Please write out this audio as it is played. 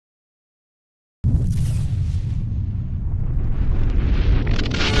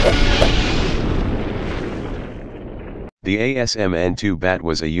The ASM-N2 BAT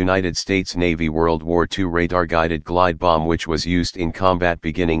was a United States Navy World War II radar-guided glide bomb which was used in combat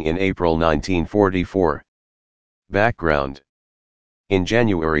beginning in April 1944. Background: in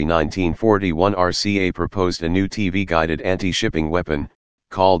January 1941 RCA proposed a new TV-guided anti-shipping weapon,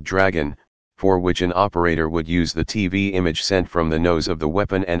 called Dragon, for which an operator would use the TV image sent from the nose of the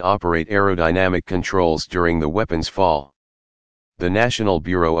weapon and operate aerodynamic controls during the weapon's fall. The National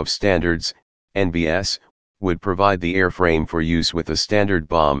Bureau of Standards, NBS, would provide the airframe for use with a standard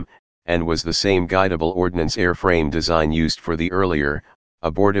bomb, and was the same guidable ordnance airframe design used for the earlier,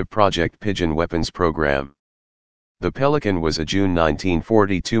 abortive Project Pigeon weapons program. The Pelican was a June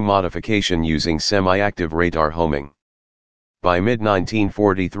 1942 modification using semi-active radar homing. By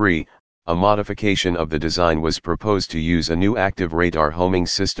mid-1943, a modification of the design was proposed to use a new active radar homing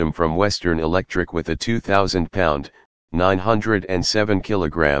system from Western Electric with a 2,000-pound, 907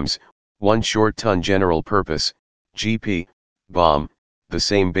 kilograms, 1 short-ton general-purpose, GP, bomb, the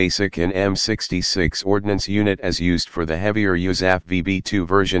same basic in M66 ordnance unit as used for the heavier USAF VB2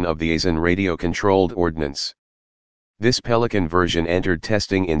 version of the ASM radio-controlled ordnance. This Pelican version entered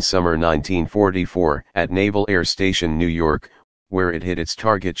testing in summer 1944 at Naval Air Station New York, where it hit its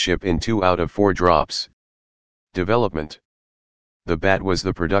target ship in 2 out of 4 drops. Development: the BAT was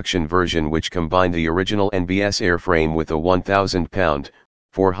the production version which combined the original NBS airframe with a 1,000-pound,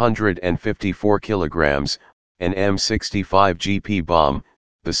 454 kilograms, an M65 GP bomb,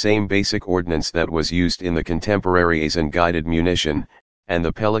 the same basic ordnance that was used in the contemporary ASM guided munition, and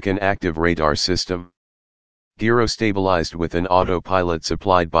the Pelican active radar system. Gyro-stabilized with an autopilot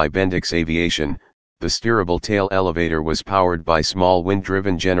supplied by Bendix Aviation, the steerable tail elevator was powered by small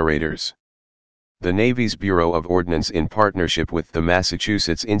wind-driven generators. The Navy's Bureau of Ordnance in partnership with the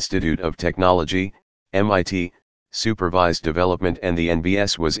Massachusetts Institute of Technology, MIT, supervised development and the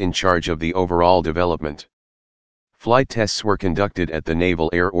NBS was in charge of the overall development. Flight tests were conducted at the Naval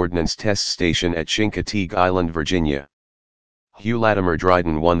Air Ordnance Test Station at Chincoteague Island, Virginia. Hugh Latimer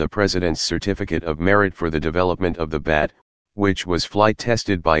Dryden won the President's Certificate of Merit for the development of the BAT, which was flight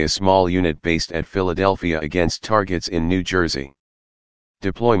tested by a small unit based at Philadelphia against targets in New Jersey.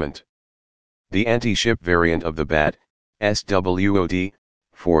 Deployment: the anti-ship variant of the BAT, SWOD,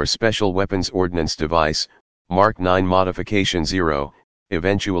 for Special Weapons Ordnance Device, Mark 9 Modification 0,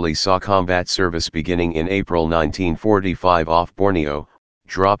 eventually saw combat service beginning in April 1945 off Borneo,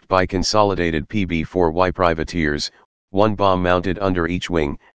 dropped by consolidated PB-4Y privateers, 1 bomb mounted under each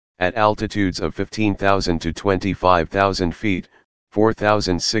wing, at altitudes of 15,000 to 25,000 feet,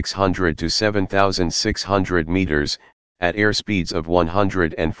 4,600 to 7,600 meters, at airspeeds of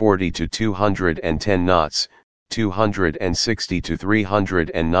 140 to 210 knots, 260 to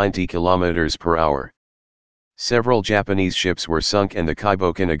 390 kilometers per hour. Several Japanese ships were sunk and the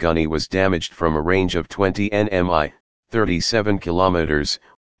Kaibokanaguni was damaged from a range of 20 nmi, 37 kilometers,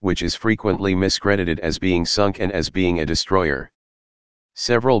 which is frequently miscredited as being sunk and as being a destroyer.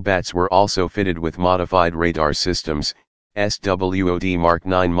 Several BATs were also fitted with modified radar systems, SWOD Mark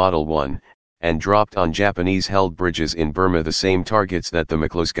 9 Model 1, and dropped on Japanese-held bridges in Burma the same targets that the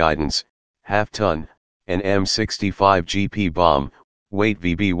McClose Guidance, half-ton, an M65 GP bomb, weight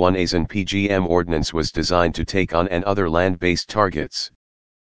VB1 ASM PGM ordnance was designed to take on and other land-based targets.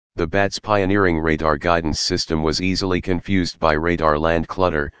 The BAT's pioneering radar guidance system was easily confused by radar land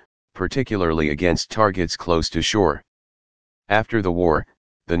clutter, particularly against targets close to shore. After the war,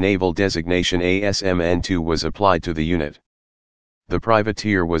 the naval designation ASM-N2 was applied to the unit. The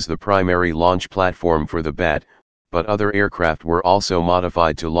privateer was the primary launch platform for the BAT, but other aircraft were also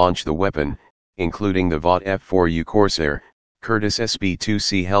modified to launch the weapon, including the Vought F-4U Corsair, Curtiss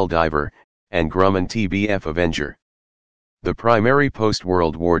SB-2C Helldiver, and Grumman TBF Avenger. The primary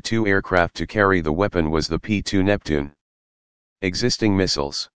post-World War II aircraft to carry the weapon was the P-2 Neptune. Existing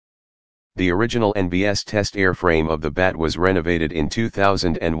missiles. The original NBS test airframe of the BAT was renovated in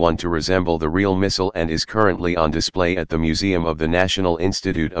 2001 to resemble the real missile and is currently on display at the Museum of the National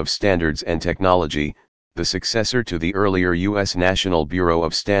Institute of Standards and Technology, the successor to the earlier U.S. National Bureau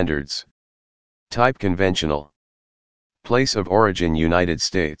of Standards. Type conventional. Place of origin United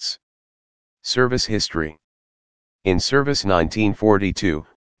States. Service history. In service 1942,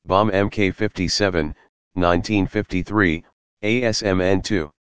 bomb Mk-57, 1953,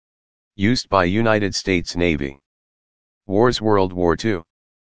 ASM-N2. Used by United States Navy. Wars World War II.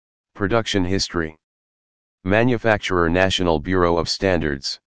 Production history. Manufacturer National Bureau of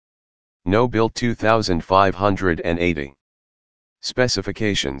Standards. No built 2580.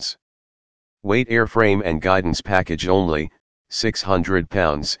 Specifications. Weight airframe and guidance package only, 600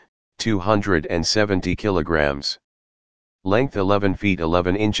 pounds, 270 kilograms. Length 11 feet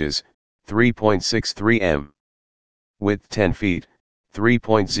 11 inches, 3.63 m. Width 10 feet,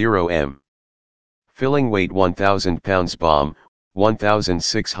 3.0 m. Filling weight 1000 pounds. Bomb,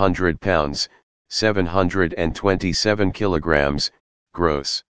 1600 pounds, 727 kilograms,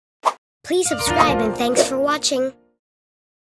 gross. Please subscribe and thanks for watching.